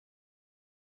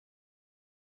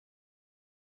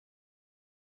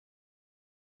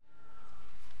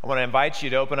I want to invite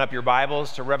you to open up your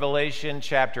Bibles to Revelation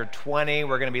chapter 20.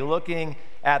 We're going to be looking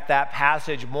at that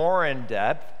passage more in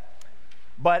depth.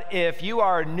 But if you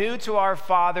are new to our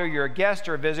Father, you're a guest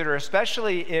or a visitor,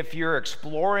 especially if you're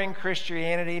exploring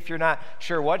Christianity, if you're not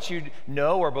sure what you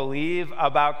know or believe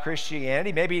about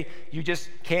Christianity, maybe you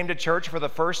just came to church for the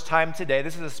first time today.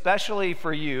 This is especially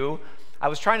for you. I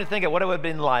was trying to think of what it would have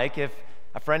been like if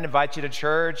a friend invites you to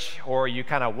church, or you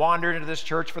kind of wandered into this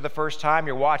church for the first time,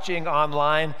 you're watching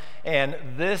online, and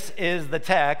this is the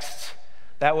text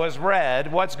that was read.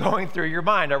 What's going through your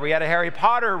mind? Are we at a Harry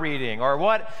Potter reading? Or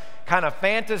what kind of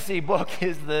fantasy book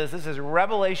is this? This is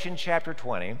Revelation chapter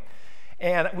 20.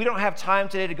 And we don't have time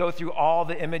today to go through all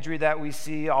the imagery that we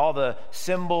see, all the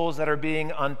symbols that are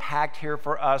being unpacked here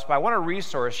for us. But I want to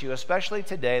resource you, especially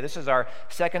today. This is our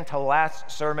second to last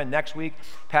sermon. Next week,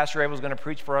 Pastor Abel is going to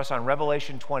preach for us on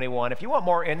Revelation 21. If you want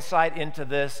more insight into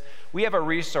this, we have a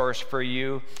resource for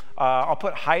you. I'll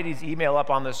put Heidi's email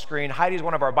up on the screen. Heidi's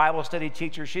one of our Bible study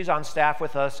teachers. She's on staff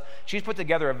with us. She's put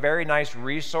together a very nice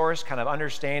resource, kind of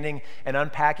understanding and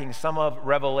unpacking some of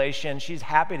Revelation. She's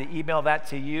happy to email that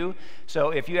to you. So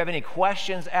if you have any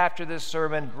questions after this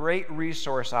sermon, great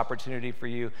resource opportunity for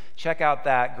you. Check out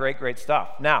that great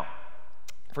stuff. Now,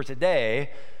 for today,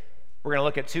 we're going to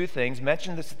look at two things.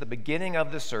 Mentioned this at the beginning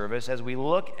of the service. As we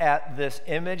look at this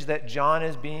image that John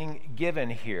is being given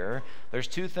here, there's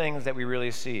two things that we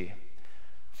really see.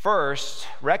 First,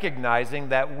 recognizing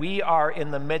that we are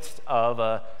in the midst of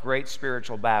a great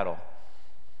spiritual battle.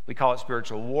 We call it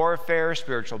spiritual warfare,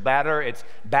 spiritual battle.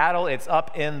 It's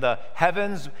up in the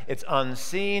heavens, it's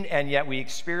unseen, and yet we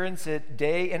experience it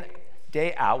day in,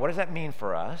 day out. What does that mean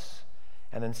for us?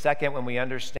 And then second, when we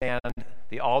understand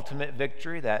the ultimate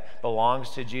victory that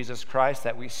belongs to Jesus Christ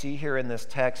that we see here in this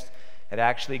text, it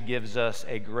actually gives us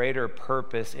a greater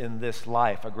purpose in this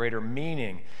life, a greater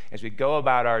meaning as we go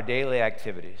about our daily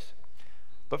activities.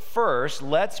 But first,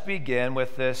 let's begin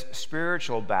with this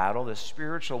spiritual battle, this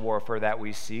spiritual warfare that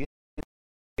we see.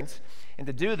 And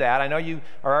to do that, I know you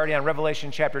are already on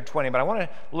Revelation chapter 20, but I want to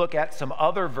look at some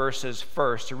other verses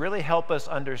first to really help us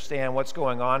understand what's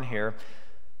going on here.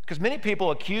 Because many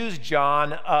people accuse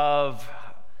John of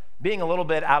being a little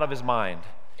bit out of his mind.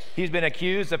 He's been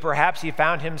accused that perhaps he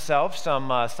found himself some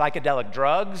psychedelic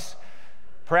drugs.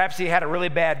 Perhaps he had a really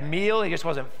bad meal, he just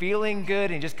wasn't feeling good,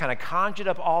 and he just kind of conjured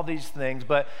up all these things.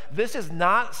 But this is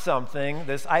not something,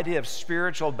 this idea of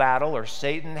spiritual battle or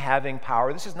Satan having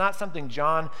power, this is not something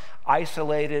John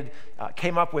isolated,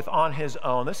 came up with on his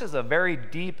own. This is a very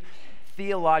deep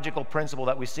theological principle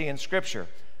that we see in Scripture.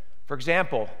 For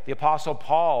example, the Apostle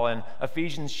Paul in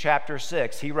Ephesians chapter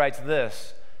 6, he writes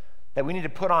this, that we need to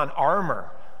put on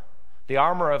armor, the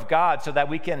armor of God, so that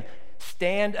we can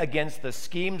stand against the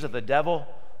schemes of the devil.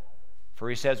 For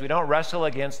he says we don't wrestle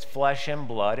against flesh and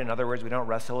blood. In other words, we don't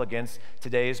wrestle against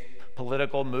today's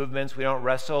political movements. We don't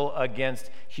wrestle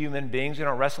against human beings. We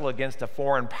don't wrestle against a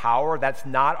foreign power. That's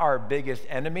not our biggest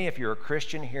enemy. If you're a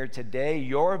Christian here today,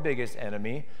 your biggest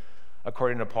enemy,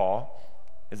 according to Paul,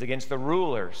 is against the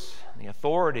rulers, the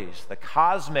authorities, the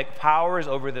cosmic powers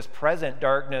over this present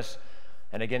darkness,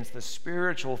 and against the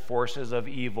spiritual forces of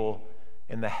evil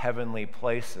in the heavenly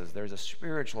places. There's a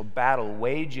spiritual battle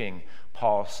waging,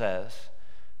 Paul says.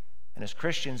 And as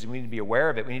Christians, we need to be aware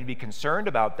of it. We need to be concerned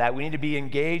about that. We need to be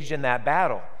engaged in that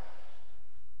battle.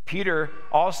 Peter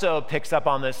also picks up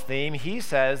on this theme. He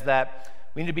says that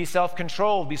we need to be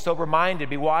self-controlled, be sober-minded,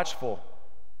 be watchful.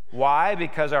 Why?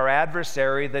 Because our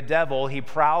adversary, the devil, he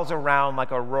prowls around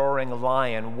like a roaring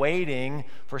lion, waiting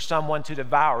for someone to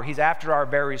devour. He's after our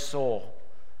very soul.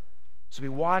 So be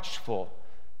watchful.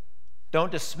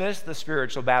 Don't dismiss the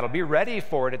spiritual battle. Be ready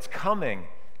for it. It's coming.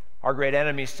 Our great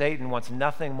enemy, Satan, wants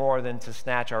nothing more than to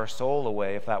snatch our soul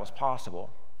away if that was possible.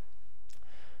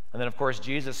 And then, of course,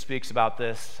 Jesus speaks about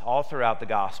this all throughout the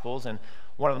Gospels. And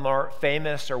one of the more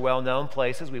famous or well-known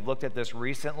places, we've looked at this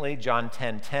recently, John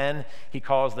 10:10, he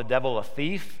calls the devil a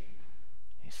thief.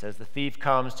 He says the thief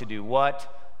comes to do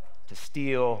what? To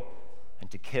steal and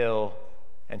to kill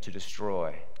and to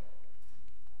destroy.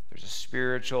 There's a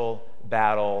spiritual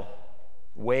battle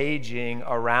waging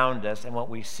around us, and what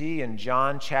we see in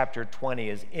John chapter 20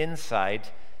 is insight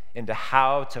into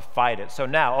how to fight it. So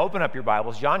now, open up your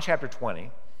Bibles, John chapter 20,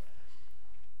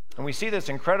 and we see this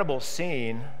incredible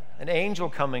scene, an angel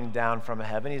coming down from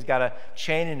heaven. He's got a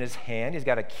chain in his hand, he's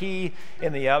got a key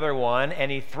in the other one,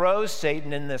 and he throws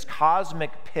Satan in this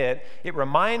cosmic pit. It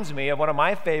reminds me of one of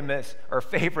my famous or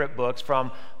favorite books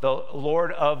from the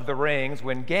Lord of the Rings,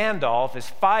 when Gandalf is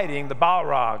fighting the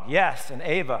Balrog, yes, and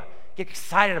Ava. Get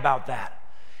excited about that.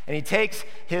 And he takes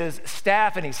his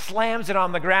staff and he slams it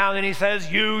on the ground and he says,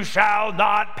 "You shall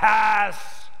not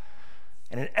pass."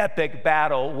 and an epic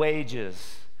battle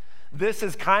wages. This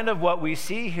is kind of what we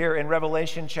see here in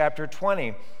Revelation chapter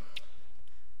 20.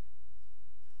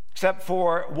 Except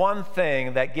for one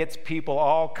thing that gets people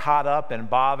all caught up and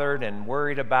bothered and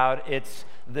worried about, it's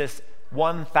this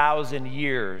 1,000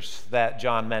 years that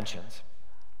John mentions.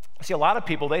 See, a lot of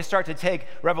people, they start to take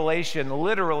Revelation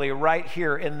literally right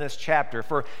here in this chapter.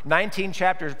 For 19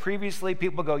 chapters previously,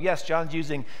 people go, yes, John's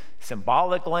using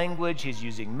symbolic language, he's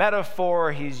using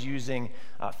metaphor, he's using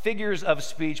figures of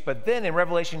speech, but then in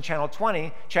Revelation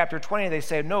chapter 20, they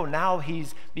say, no, now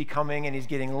he's becoming and he's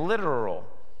getting literal.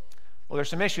 Well, there's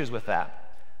some issues with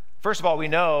that. First of all, we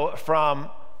know from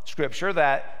Scripture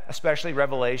that, especially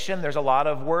Revelation, there's a lot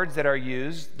of words that are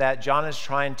used that John is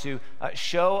trying to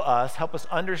show us, help us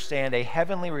understand a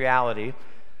heavenly reality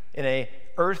in a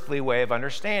earthly way of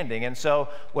understanding. And so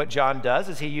what John does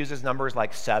is he uses numbers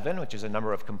like 7, which is a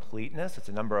number of completeness. It's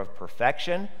a number of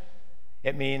perfection.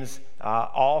 It means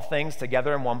all things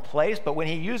together in one place. But when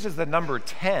he uses the number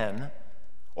 10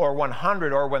 or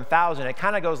 100 or 1,000, it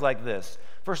kind of goes like this.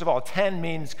 First of all, 10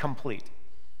 means complete.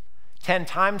 10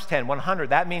 times 10, 100,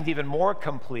 that means even more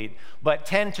complete. But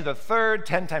 10 to the third,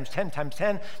 10 times 10 times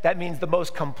 10, that means the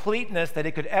most completeness that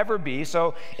it could ever be.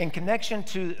 So in connection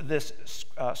to this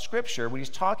scripture, when he's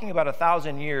talking about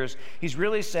 1,000 years, he's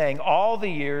really saying all the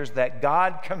years that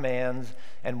God commands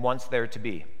and wants there to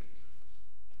be.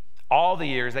 All the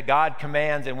years that God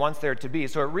commands and wants there to be.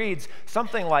 So it reads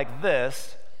something like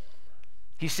this.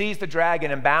 He seized the dragon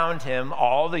and bound him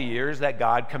all the years that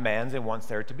God commands and wants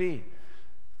there to be.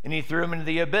 And he threw him into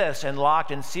the abyss and locked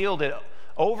and sealed it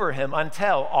over him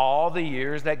until all the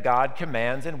years that God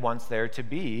commands and wants there to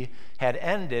be had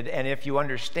ended. And if you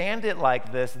understand it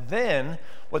like this, then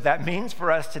what that means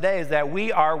for us today is that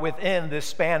we are within this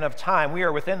span of time. We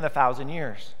are within the 1,000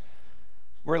 years.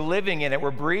 We're living in it. We're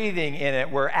breathing in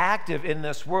it. We're active in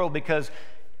this world because,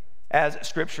 as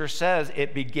Scripture says,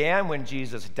 it began when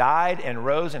Jesus died and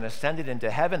rose and ascended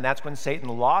into heaven. That's when Satan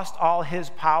lost all his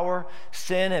power.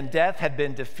 Sin and death had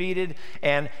been defeated,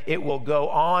 and it will go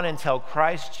on until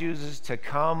Christ chooses to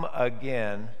come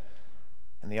again,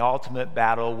 and the ultimate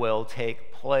battle will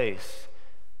take place.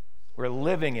 We're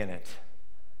living in it.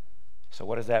 So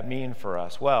what does that mean for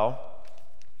us? Well,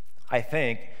 I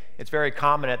think it's very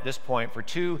common at this point for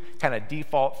two kind of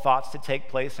default thoughts to take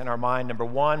place in our mind. Number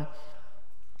one,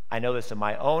 I know this in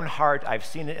my own heart. I've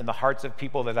seen it in the hearts of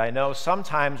people that I know.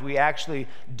 Sometimes we actually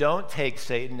don't take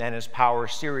Satan and his power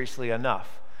seriously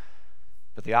enough.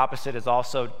 But the opposite is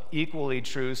also equally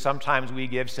true. Sometimes we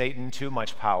give Satan too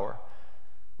much power.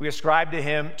 We ascribe to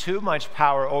him too much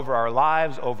power over our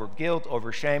lives, over guilt,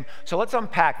 over shame. So let's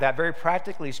unpack that very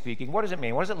practically speaking. What does it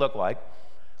mean? What does it look like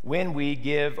when we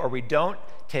give or we don't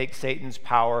take Satan's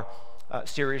power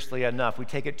seriously enough? We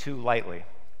take it too lightly.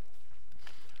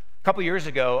 A couple years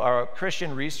ago, a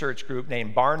Christian research group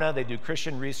named Barna, they do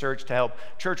Christian research to help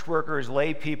church workers,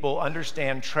 lay people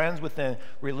understand trends within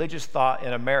religious thought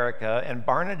in America. And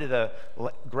Barna did a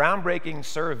groundbreaking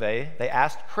survey. They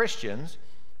asked Christians,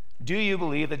 do you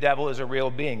believe the devil is a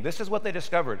real being? This is what they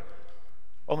discovered.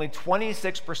 Only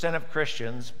 26% of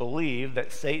Christians believe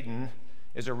that Satan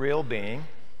is a real being,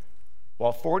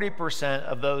 while 40%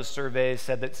 of those surveys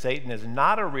said that Satan is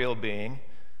not a real being,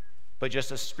 but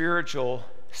just a spiritual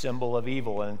symbol of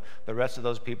evil, and the rest of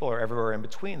those people are everywhere in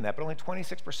between that, but only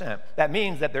 26%. That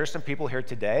means that there's some people here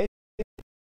today.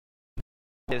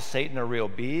 Is Satan a real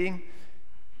being?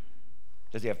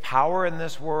 Does he have power in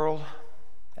this world?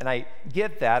 And I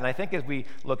get that, and I think as we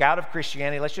look out of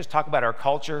Christianity, let's just talk about our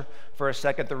culture for a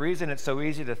second. The reason it's so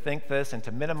easy to think this and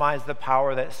to minimize the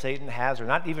power that Satan has or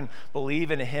not even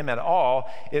believe in him at all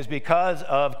is because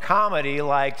of comedy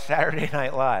like Saturday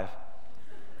Night Live.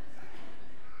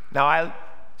 Now, I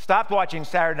stopped watching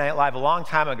Saturday Night Live a long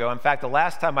time ago. In fact, the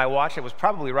last time I watched it was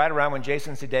probably right around when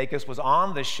Jason Sudeikis was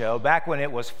on the show, back when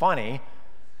it was funny.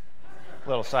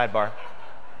 Little sidebar.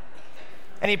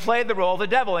 And he played the role of the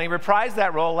devil, and he reprised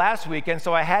that role last weekend,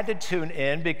 so I had to tune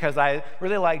in because I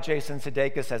really like Jason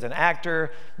Sudeikis as an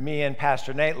actor. Me and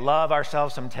Pastor Nate love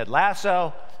ourselves some Ted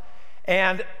Lasso.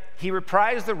 And he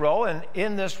reprised the role, and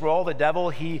in this role, the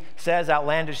devil, he says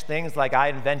outlandish things like, I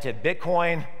invented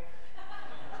Bitcoin.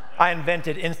 I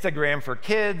invented Instagram for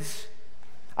kids.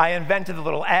 I invented the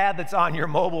little ad that's on your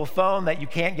mobile phone that you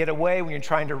can't get away when you're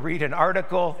trying to read an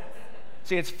article.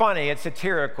 See, it's funny, it's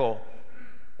satirical.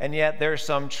 And yet there's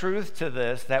some truth to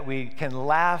this, that we can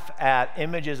laugh at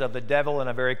images of the devil in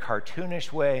a very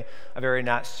cartoonish way, a very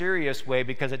not serious way,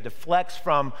 because it deflects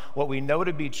from what we know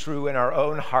to be true in our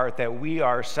own heart, that we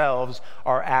ourselves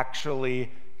are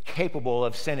actually capable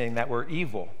of sinning, that we're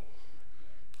evil.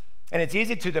 And it's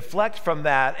easy to deflect from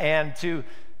that and to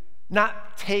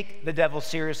not take the devil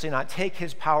seriously, not take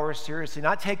his power seriously,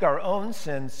 not take our own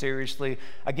sin seriously,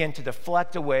 again, to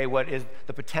deflect away what is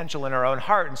the potential in our own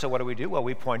heart. And so what do? Well,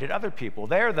 we point at other people.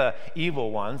 They're the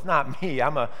evil ones, not me.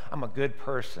 I'm a good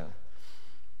person.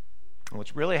 And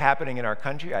what's really happening in our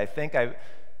country, I think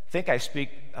I speak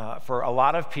for a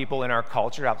lot of people in our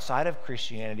culture outside of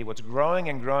Christianity. What's growing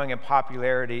and growing in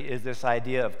popularity is this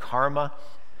idea of karma.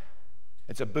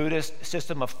 It's a Buddhist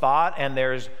system of thought, and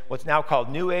there's what's now called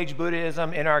New Age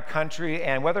Buddhism in our country.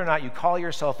 And whether or not you call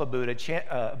yourself a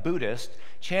Buddhist,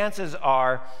 chances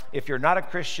are, if you're not a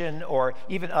Christian, or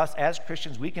even us as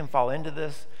Christians, we can fall into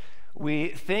this. We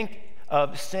think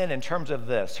of sin in terms of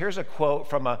this. Here's a quote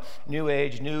from a New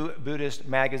Age, New Buddhist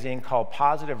magazine called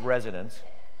Positive Resonance.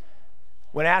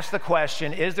 When asked the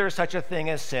question, is there such a thing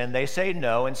as sin? They say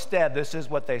no. Instead, this is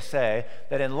what they say,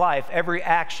 that in life, every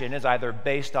action is either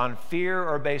based on fear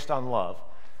or based on love.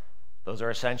 Those are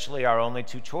essentially our only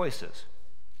two choices.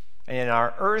 And in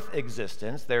our earth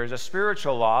existence, there's a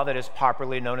spiritual law that is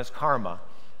popularly known as karma.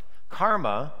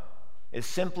 Karma is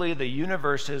simply the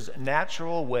universe's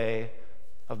natural way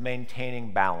of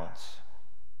maintaining balance.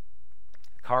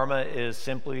 Karma is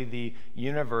simply the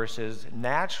universe's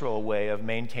natural way of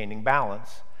maintaining balance,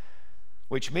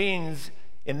 which means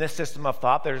in this system of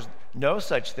thought, there's no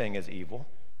such thing as evil.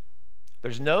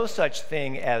 There's no such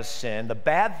thing as sin. The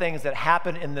bad things that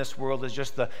happen in this world is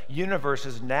just the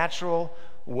universe's natural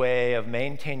way of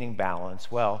maintaining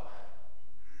balance. Well,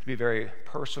 to be very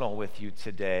personal with you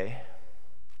today,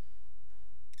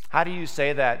 how do you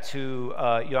say that to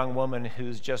a young woman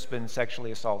who's just been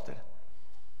sexually assaulted?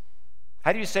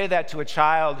 How do you say that to a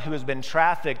child who has been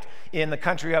trafficked in the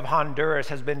country of Honduras,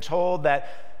 has been told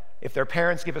that if their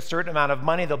parents give a certain amount of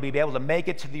money, they'll be able to make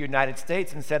it to the United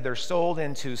States? Instead, they're sold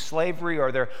into slavery,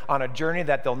 or they're on a journey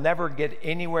that they'll never get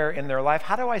anywhere in their life.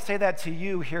 How do I say that to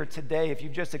you here today if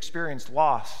you've just experienced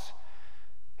loss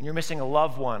and you're missing a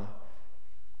loved one?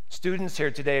 Students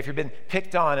here today, if you've been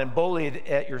picked on and bullied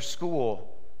at your school,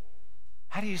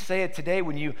 how do you say it today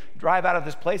when you drive out of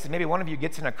this place and maybe one of you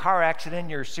gets in a car accident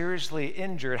and you're seriously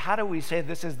injured? How do we say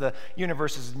this is the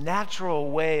universe's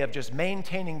natural way of just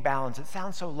maintaining balance? It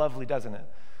sounds so lovely, doesn't it?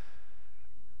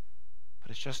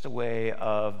 But it's just a way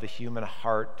of the human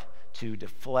heart to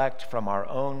deflect from our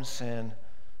own sin,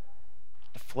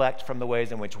 deflect from the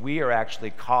ways in which we are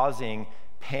actually causing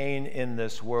pain in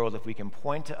this world. If we can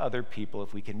point to other people,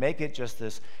 if we can make it just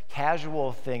this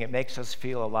casual thing, it makes us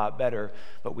feel a lot better.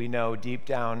 But we know deep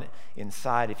down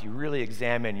inside, if you really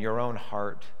examine your own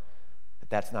heart,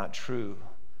 that that's not true.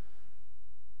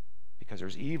 Because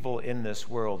there's evil in this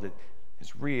world. It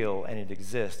is real and it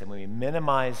exists. And when we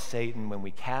minimize Satan, when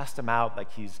we cast him out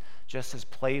like he's just this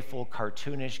playful,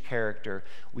 cartoonish character,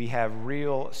 we have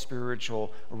real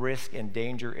spiritual risk and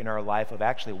danger in our life of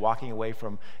actually walking away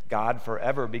from God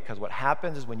forever. Because what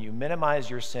happens is when you minimize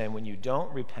your sin, when you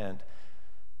don't repent,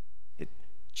 it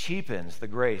cheapens the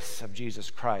grace of Jesus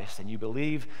Christ, and you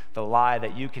believe the lie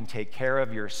that you can take care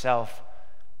of yourself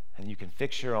and you can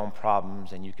fix your own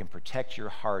problems and you can protect your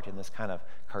heart in this kind of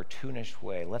cartoonish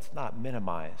way. Let's not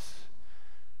minimize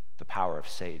the power of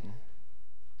Satan.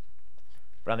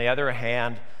 But on the other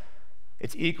hand,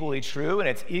 it's equally true, and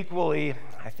it's equally,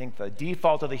 I think, the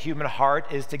default of the human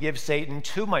heart is to give Satan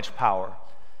too much power,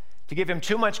 to give him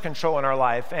too much control in our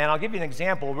life. And I'll give you an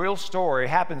example, a real story. It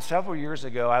happened several years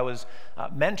ago. I was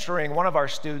mentoring one of our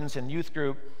students in youth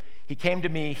group. He came to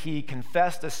me, he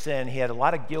confessed a sin. He had a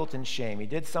lot of guilt and shame. He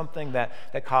did something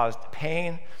that caused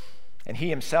pain, and he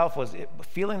himself was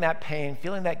feeling that pain,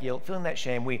 feeling that guilt, feeling that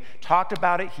shame. We talked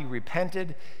about it. He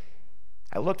repented.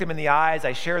 I looked him in the eyes.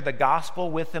 I shared the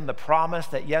gospel with him, the promise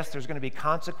that, yes, there's going to be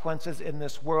consequences in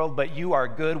this world, but you are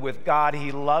good with God.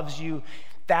 He loves you.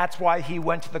 That's why he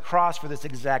went to the cross, for this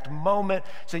exact moment,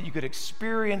 so that you could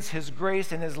experience his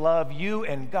grace and his love. You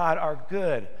and God are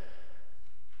good.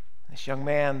 This young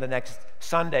man, the next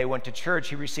Sunday, went to church.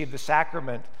 He received the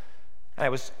sacrament.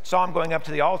 And I saw him going up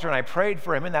to the altar, and I prayed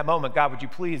for him in that moment. God, would you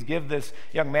please give this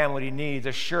young man what he needs?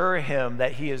 Assure him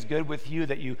that he is good with you,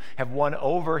 that you have won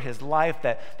over his life,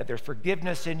 that there's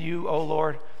forgiveness in you, oh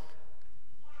Lord.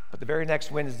 But the very next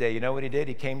Wednesday, you know what he did?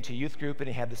 He came to youth group, and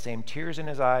he had the same tears in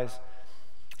his eyes.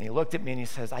 And he looked at me, and he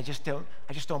says, I just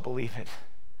don't believe it.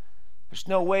 There's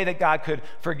no way that God could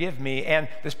forgive me. And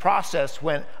this process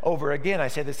went over again. I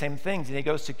say the same things, and he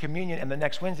goes to communion, and the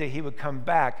next Wednesday he would come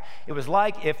back. It was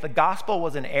like if the gospel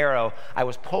was an arrow, I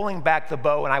was pulling back the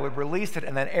bow, and I would release it,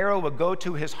 and that arrow would go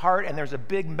to his heart, and there's a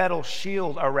big metal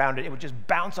shield around it. It would just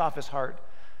bounce off his heart.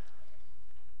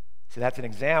 So that's an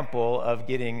example of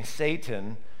getting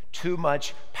Satan too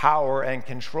much power and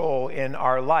control in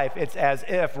our life. It's as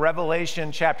if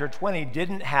Revelation chapter 20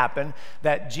 didn't happen,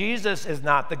 that Jesus is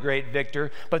not the great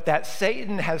victor, but that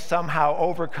Satan has somehow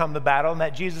overcome the battle, and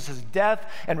that Jesus' death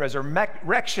and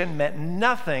resurrection meant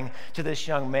nothing to this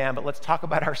young man. But let's talk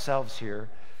about ourselves here.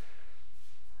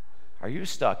 Are you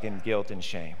stuck in guilt and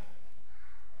shame?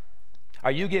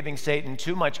 Are you giving Satan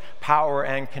too much power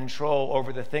and control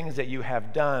over the things that you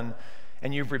have done?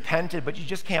 And you've repented, but you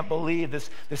just can't believe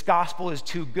this gospel is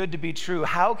too good to be true.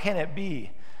 How can it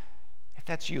be? If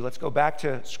that's you, let's go back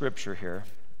to Scripture here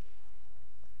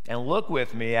and look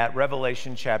with me at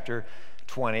Revelation chapter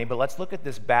 20. But let's look at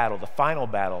this battle, the final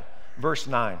battle, verse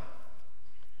 9.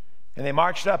 And they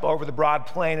marched up over the broad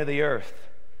plain of the earth,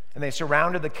 and they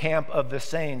surrounded the camp of the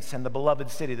saints and the beloved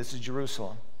city. This is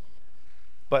Jerusalem.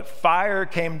 But fire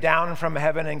came down from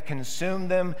heaven and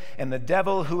consumed them, and the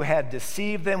devil who had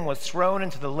deceived them was thrown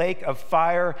into the lake of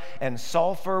fire and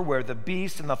sulfur, where the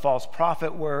beast and the false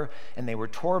prophet were, and they were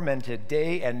tormented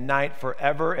day and night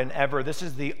forever and ever. This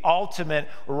is the ultimate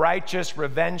righteous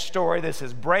revenge story. This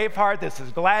is Braveheart. This is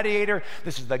Gladiator.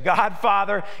 This is The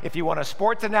Godfather. If you want a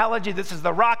sports analogy, this is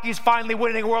the Rockies finally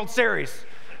winning a World Series.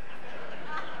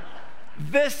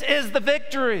 This is the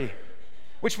victory,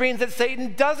 which means that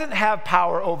Satan doesn't have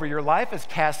power over your life, as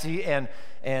Cassie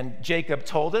and Jacob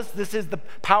told us. This is the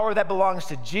power that belongs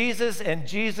to Jesus and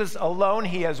Jesus alone.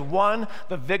 He has won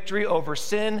the victory over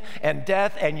sin and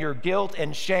death, and your guilt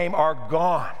and shame are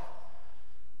gone.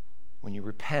 When you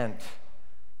repent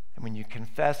and when you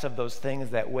confess of those things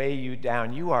that weigh you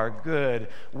down, you are good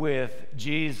with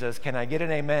Jesus. Can I get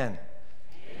an amen?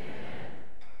 Amen.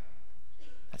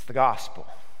 That's the gospel.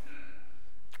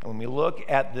 And when we look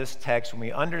at this text, when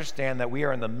we understand that we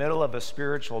are in the middle of a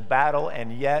spiritual battle,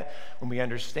 and yet when we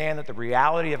understand that the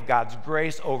reality of God's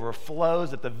grace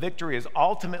overflows, that the victory is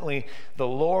ultimately the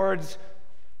Lord's,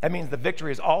 that means the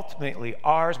victory is ultimately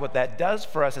ours. What that does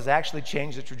for us is actually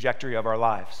change the trajectory of our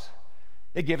lives.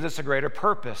 It gives us a greater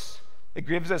purpose. It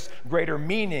gives us greater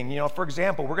meaning. You know, for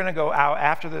example, we're going to go out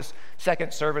after this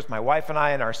second service. My wife and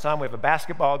I and our son, we have a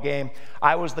basketball game.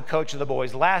 I was the coach of the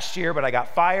boys last year, but I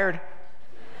got fired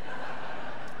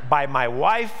by my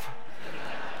wife,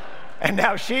 and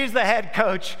now she's the head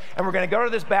coach, and we're going to go to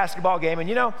this basketball game. And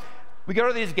you know, we go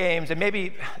to these games, and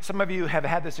maybe some of you have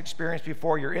had this experience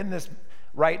before. You're in this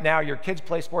right now, your kids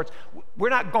play sports. We're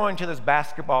not going to this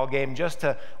basketball game just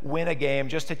to win a game,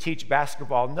 just to teach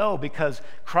basketball. No, because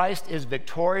Christ is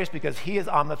victorious, because he is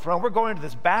on the throne. We're going to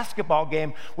this basketball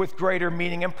game with greater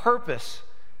meaning and purpose.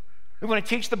 We want to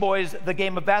teach the boys the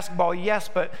game of basketball, yes,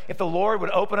 but if the Lord would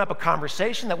open up a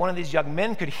conversation that one of these young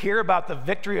men could hear about the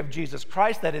victory of Jesus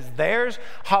Christ that is theirs,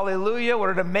 hallelujah, what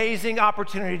an amazing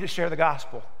opportunity to share the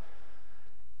gospel.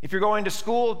 If you're going to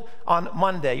school on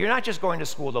Monday, you're not just going to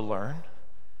school to learn.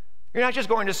 You're not just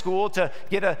going to school to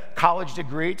get a college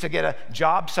degree, to get a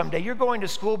job someday. You're going to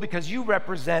school because you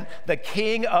represent the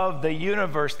King of the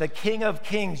universe, the King of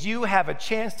Kings. You have a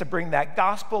chance to bring that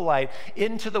gospel light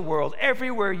into the world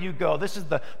everywhere you go. This is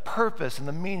the purpose and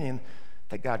the meaning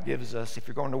that God gives us. If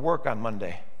you're going to work on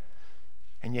Monday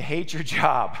and you hate your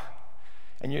job,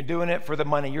 and you're doing it for the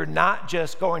money. You're not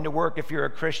just going to work, if you're a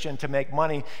Christian, to make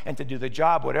money and to do the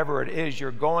job, whatever it is.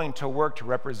 You're going to work to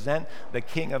represent the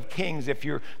King of Kings. If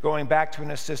you're going back to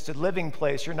an assisted living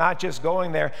place, you're not just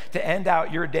going there to end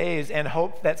out your days and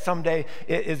hope that someday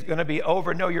it is going to be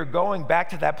over. No, you're going back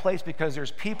to that place because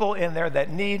there's people in there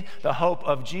that need the hope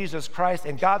of Jesus Christ,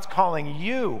 and God's calling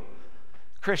you,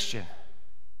 Christian,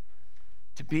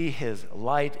 to be his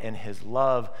light and his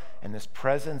love and this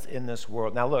presence in this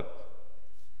world. Now look,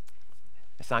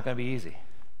 it's not going to be easy.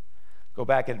 Go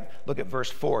back and look at verse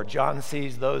 4. John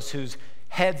sees those whose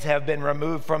heads have been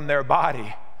removed from their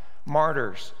body,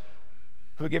 martyrs,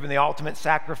 who are given the ultimate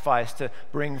sacrifice to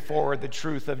bring forward the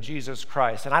truth of Jesus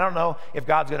Christ. And I don't know if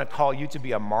God's going to call you to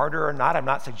be a martyr or not. I'm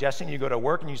not suggesting you go to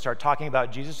work and you start talking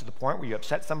about Jesus to the point where you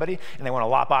upset somebody and they want to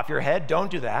lop off your head. Don't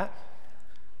do that.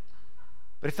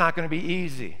 But it's not going to be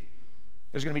easy.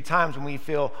 There's going to be times when we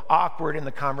feel awkward in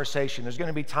the conversation. There's going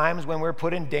to be times when we're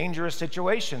put in dangerous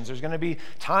situations. There's going to be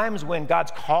times when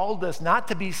God's called us not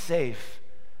to be safe,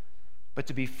 but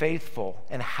to be faithful.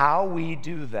 And how we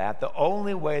do that, the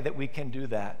only way that we can do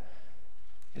that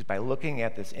is by looking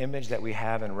at this image that we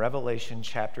have in Revelation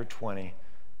chapter 20.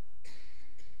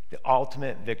 The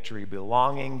ultimate victory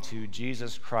belonging to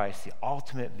Jesus Christ, the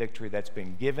ultimate victory that's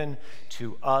been given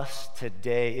to us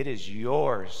today. It is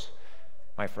yours,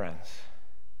 my friends.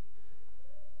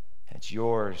 It's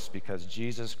yours because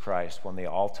Jesus Christ won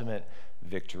the ultimate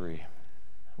victory.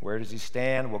 Where does he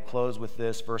stand? We'll close with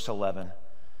this, verse 11.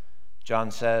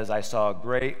 John says, I saw a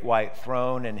great white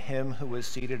throne and him who was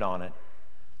seated on it.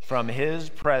 From his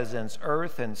presence,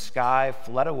 earth and sky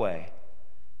fled away,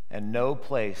 and no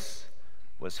place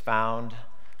was found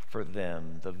for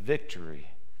them. The victory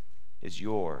is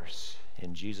yours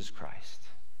in Jesus Christ.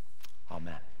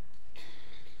 Amen.